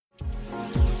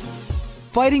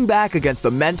fighting back against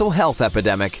the mental health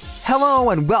epidemic.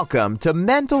 Hello and welcome to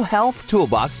Mental Health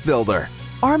Toolbox Builder,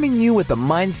 arming you with the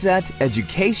mindset,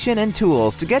 education, and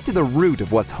tools to get to the root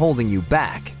of what's holding you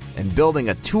back, and building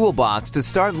a toolbox to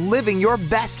start living your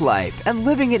best life and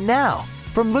living it now.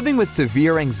 From living with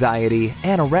severe anxiety,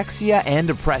 anorexia, and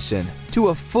depression to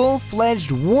a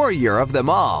full-fledged warrior of them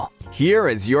all, here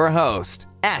is your host,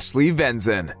 Ashley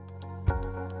Venzen.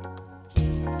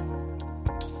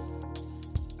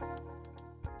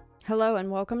 Hello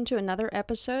and welcome to another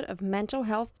episode of Mental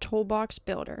Health Toolbox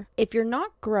Builder. If you're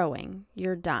not growing,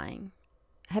 you're dying.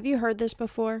 Have you heard this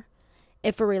before?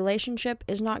 If a relationship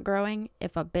is not growing,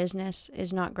 if a business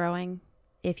is not growing,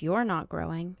 if you're not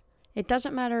growing, it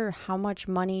doesn't matter how much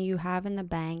money you have in the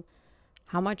bank,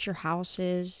 how much your house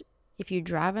is, if you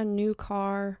drive a new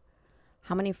car,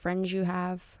 how many friends you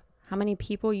have, how many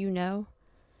people you know,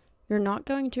 you're not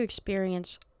going to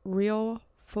experience real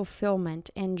fulfillment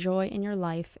and joy in your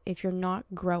life if you're not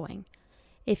growing,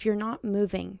 if you're not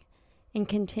moving and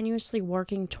continuously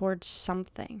working towards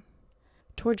something,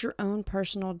 towards your own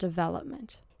personal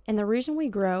development. And the reason we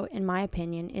grow, in my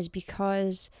opinion, is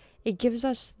because it gives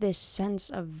us this sense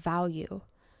of value,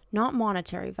 not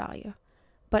monetary value,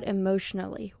 but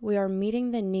emotionally. We are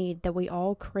meeting the need that we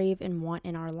all crave and want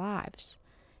in our lives,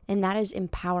 and that is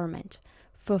empowerment,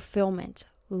 fulfillment,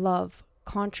 love,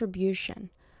 contribution,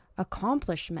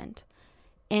 accomplishment,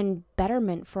 and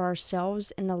betterment for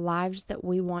ourselves and the lives that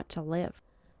we want to live.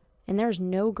 And there's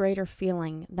no greater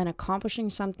feeling than accomplishing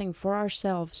something for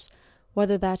ourselves,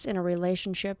 whether that's in a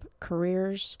relationship,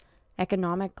 careers,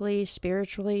 economically,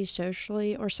 spiritually,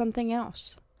 socially, or something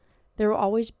else. There will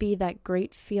always be that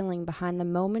great feeling behind the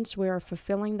moments we are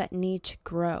fulfilling that need to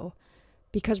grow,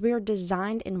 because we are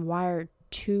designed and wired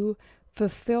to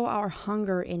fulfill our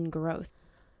hunger in growth.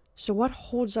 So what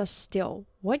holds us still?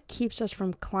 What keeps us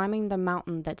from climbing the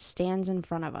mountain that stands in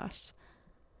front of us?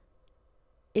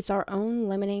 It's our own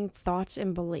limiting thoughts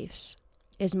and beliefs,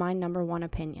 is my number one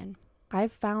opinion.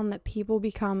 I've found that people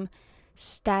become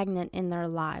stagnant in their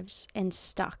lives and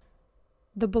stuck.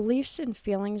 The beliefs and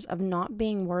feelings of not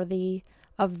being worthy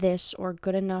of this or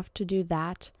good enough to do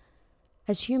that.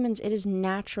 As humans, it is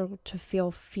natural to feel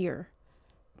fear.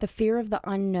 The fear of the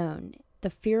unknown,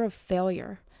 the fear of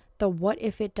failure, the what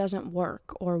if it doesn't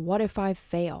work, or what if I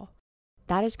fail.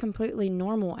 That is completely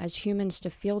normal as humans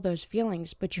to feel those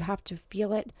feelings, but you have to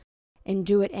feel it and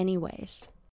do it anyways.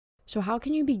 So how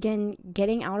can you begin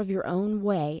getting out of your own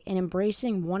way and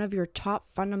embracing one of your top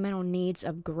fundamental needs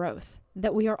of growth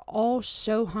that we are all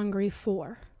so hungry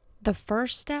for? The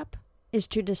first step is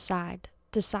to decide.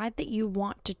 Decide that you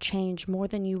want to change more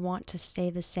than you want to stay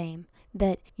the same.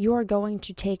 That you are going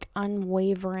to take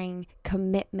unwavering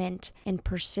commitment and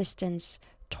persistence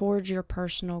towards your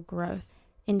personal growth.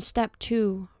 In step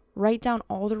 2, write down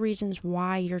all the reasons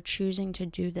why you're choosing to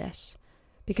do this,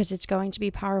 because it's going to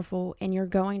be powerful and you're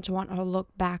going to want to look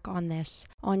back on this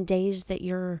on days that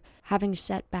you're having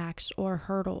setbacks or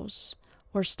hurdles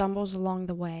or stumbles along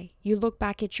the way. You look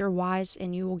back at your whys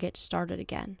and you will get started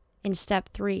again. In step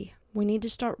 3, we need to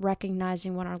start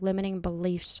recognizing when our limiting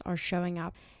beliefs are showing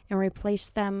up and replace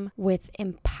them with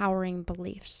empowering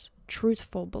beliefs,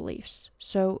 truthful beliefs.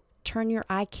 So turn your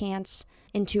I can'ts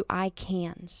into I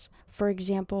cans. For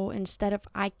example, instead of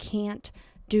I can't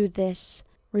do this,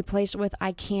 replace it with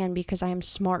I can because I am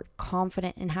smart,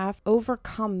 confident, and have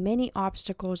overcome many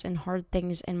obstacles and hard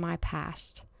things in my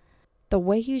past. The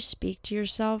way you speak to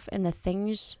yourself and the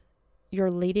things you're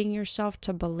leading yourself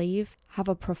to believe have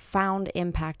a profound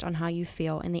impact on how you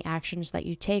feel and the actions that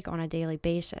you take on a daily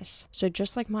basis. So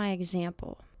just like my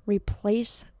example,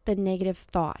 replace the negative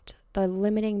thought, the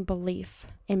limiting belief,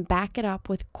 and back it up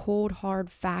with cold, hard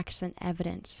facts and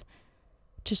evidence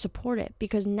to support it,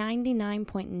 because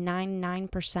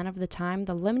 99.99% of the time,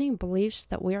 the limiting beliefs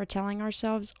that we are telling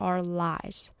ourselves are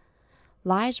lies.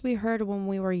 Lies we heard when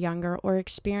we were younger or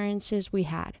experiences we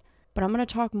had. But I'm going to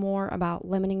talk more about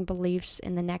limiting beliefs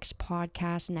in the next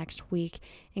podcast next week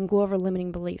and go over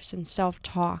limiting beliefs and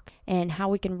self-talk and how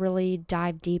we can really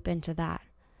dive deep into that.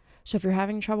 So if you're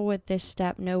having trouble with this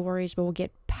step, no worries, but we'll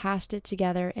get past it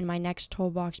together in my next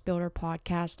Toolbox Builder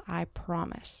podcast, I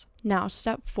promise. Now,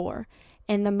 step 4,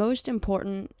 and the most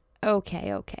important,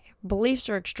 okay, beliefs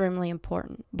are extremely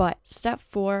important, but step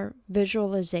 4,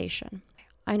 visualization.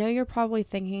 I know you're probably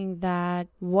thinking that,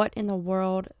 what in the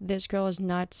world, this girl is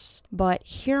nuts, but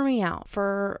hear me out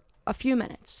for a few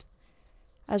minutes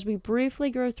as we briefly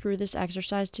go through this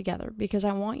exercise together, because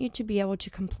I want you to be able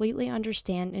to completely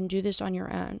understand and do this on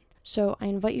your own. So I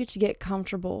invite you to get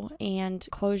comfortable and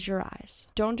close your eyes.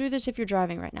 Don't do this if you're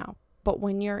driving right now. But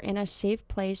when you're in a safe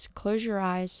place, close your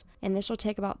eyes, and this will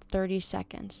take about 30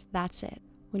 seconds. That's it.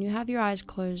 When you have your eyes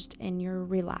closed and you're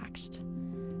relaxed,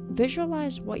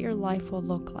 visualize what your life will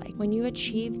look like when you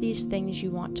achieve these things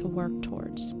you want to work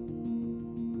towards.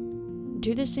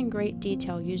 Do this in great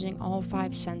detail using all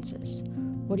 5 senses.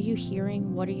 What are you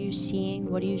hearing? What are you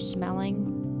seeing? What are you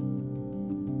smelling?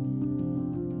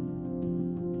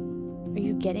 Are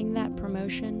you getting that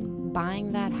promotion?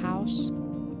 Buying that house?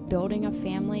 Building a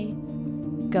family?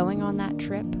 Going on that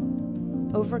trip?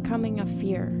 Overcoming a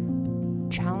fear?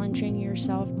 Challenging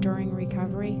yourself during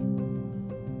recovery?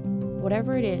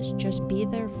 Whatever it is, just be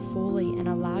there fully and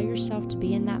allow yourself to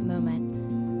be in that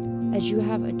moment as you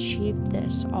have achieved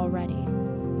this already.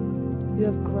 You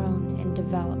have grown and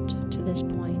developed to this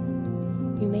point.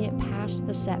 You made it past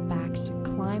the setbacks,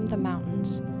 climbed the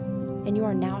mountains, and you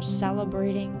are now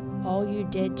celebrating all you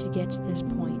did to get to this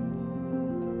point.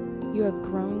 You have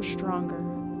grown stronger,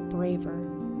 braver,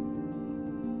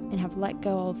 and have let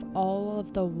go of all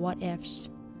of the what-ifs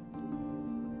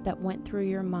that went through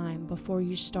your mind before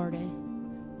you started,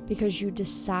 because you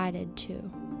decided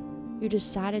to. You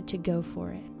decided to go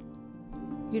for it.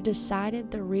 You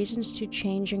decided the reasons to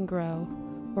change and grow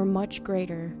were much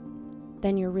greater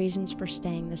than your reasons for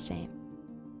staying the same.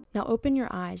 Now open your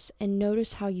eyes and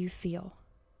notice how you feel.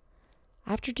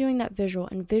 After doing that visual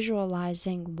and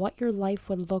visualizing what your life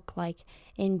would look like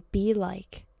and be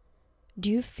like,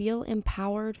 do you feel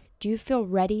empowered? Do you feel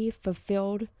ready,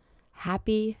 fulfilled,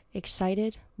 happy,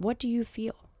 excited? What do you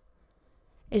feel?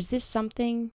 Is this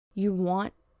something you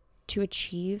want to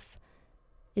achieve?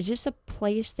 Is this a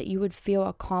place that you would feel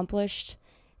accomplished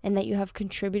and that you have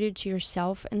contributed to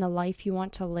yourself and the life you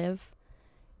want to live?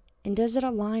 And does it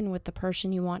align with the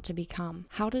person you want to become?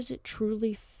 How does it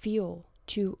truly feel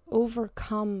to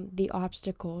overcome the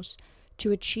obstacles,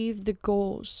 to achieve the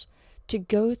goals, to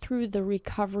go through the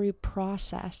recovery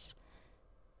process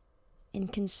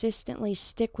and consistently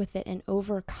stick with it and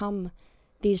overcome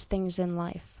these things in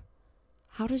life?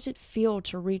 How does it feel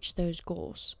to reach those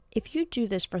goals? If you do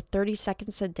this for 30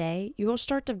 seconds a day, you will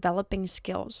start developing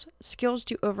skills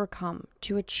to overcome,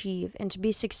 to achieve, and to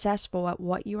be successful at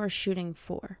what you are shooting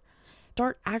for.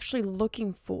 Start actually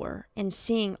looking for and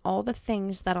seeing all the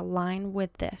things that align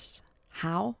with this.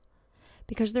 How?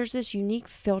 Because there's this unique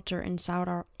filter inside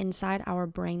our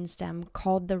brainstem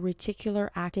called the reticular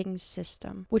activating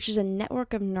system, which is a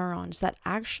network of neurons that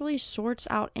actually sorts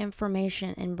out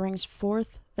information and brings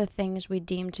forth the things we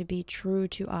deem to be true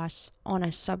to us on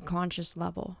a subconscious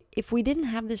level. If we didn't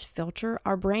have this filter,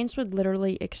 our brains would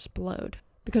literally explode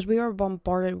because we are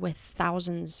bombarded with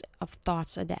thousands of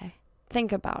thoughts a day.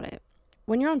 Think about it.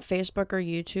 When you're on Facebook or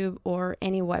YouTube or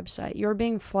any website, you're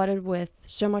being flooded with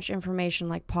so much information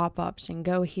like pop-ups and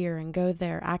go here and go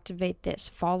there, activate this,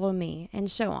 follow me, and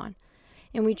so on.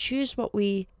 And we choose what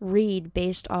we read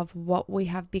based off what we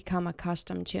have become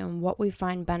accustomed to and what we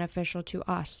find beneficial to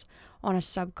us on a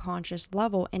subconscious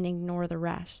level and ignore the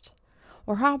rest.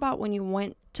 Or how about when you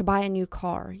went to buy a new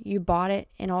car, you bought it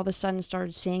and all of a sudden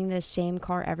started seeing this same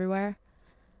car everywhere?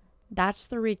 That's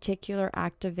the reticular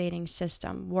activating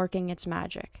system working its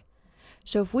magic.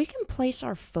 So if we can place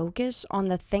our focus on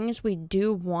the things we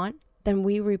do want, then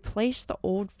we replace the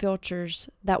old filters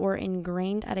that were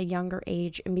ingrained at a younger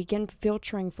age and begin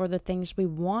filtering for the things we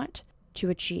want to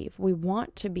achieve, we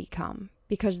want to become,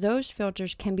 because those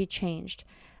filters can be changed.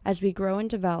 As we grow and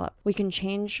develop, we can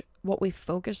change what we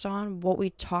focus on, what we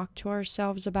talk to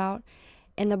ourselves about,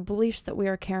 and the beliefs that we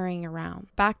are carrying around.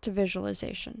 Back to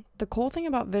visualization. The cool thing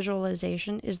about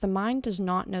visualization is the mind does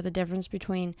not know the difference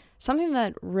between something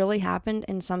that really happened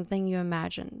and something you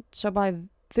imagined. So by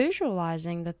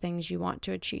visualizing the things you want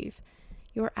to achieve,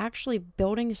 you are actually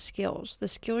building skills, the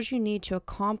skills you need to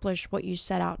accomplish what you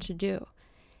set out to do.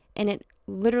 And it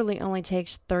literally only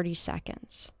takes 30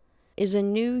 seconds. Is a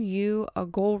new you, a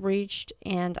goal reached,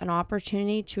 and an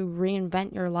opportunity to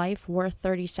reinvent your life worth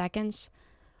 30 seconds?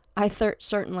 I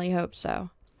certainly hope so.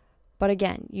 But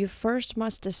again, you first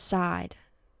must decide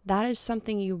that is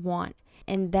something you want.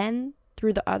 And then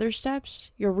through the other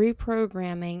steps, you're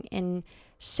reprogramming and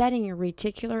setting your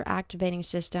reticular activating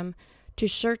system to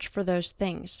search for those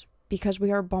things, because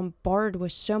we are bombarded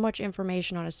with so much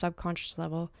information on a subconscious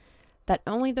level that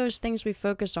only those things we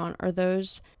focus on are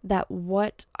those that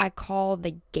what I call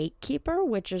the gatekeeper,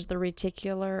 which is the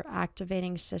reticular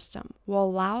activating system, will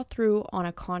allow through on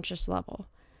a conscious level.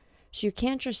 So you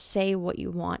can't just say what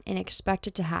you want and expect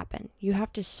it to happen. You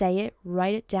have to say it,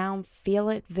 write it down, feel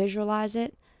it, visualize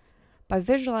it. By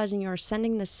visualizing, you're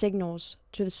sending the signals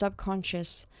to the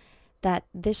subconscious that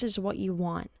this is what you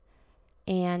want.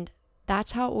 And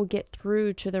That's how it will get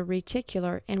through to the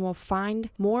reticular and will find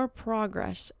more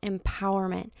progress,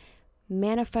 empowerment,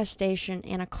 manifestation,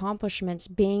 and accomplishments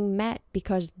being met,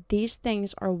 because these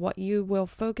things are what you will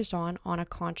focus on a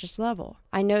conscious level.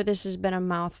 I know this has been a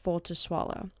mouthful to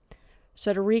swallow.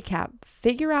 So to recap,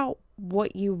 figure out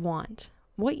what you want,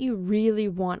 what you really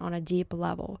want on a deep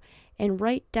level, and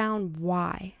write down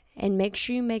why. And make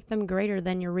sure you make them greater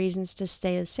than your reasons to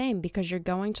stay the same, because you're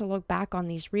going to look back on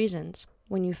these reasons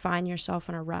when you find yourself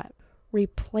in a rut.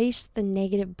 Replace the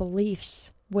negative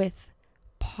beliefs with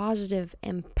positive,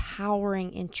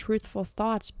 empowering, and truthful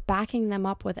thoughts, backing them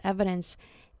up with evidence,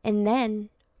 and then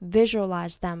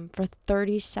visualize them for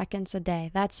 30 seconds a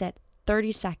day. That's it,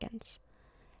 30 seconds.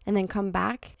 And then come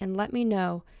back and let me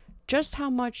know just how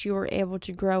much you were able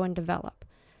to grow and develop,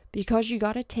 because you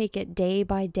got to take it day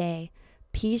by day,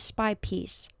 piece by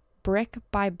piece, brick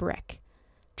by brick,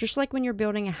 just like when you're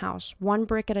building a house, one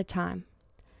brick at a time.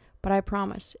 But I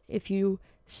promise, if you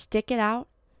stick it out,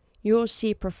 you will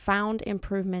see profound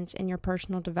improvements in your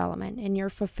personal development, and your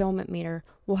fulfillment meter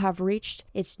will have reached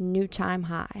its new time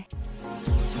high.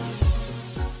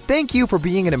 Thank you for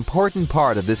being an important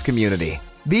part of this community.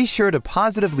 Be sure to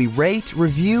positively rate,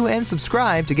 review, and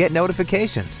subscribe to get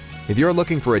notifications. If you're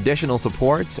looking for additional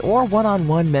support or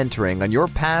one-on-one mentoring on your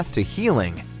path to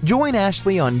healing, join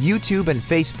Ashley on YouTube and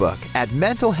Facebook at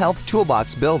Mental Health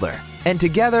Toolbox Builder. And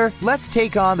together, let's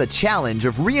take on the challenge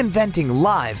of reinventing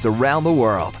lives around the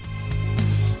world.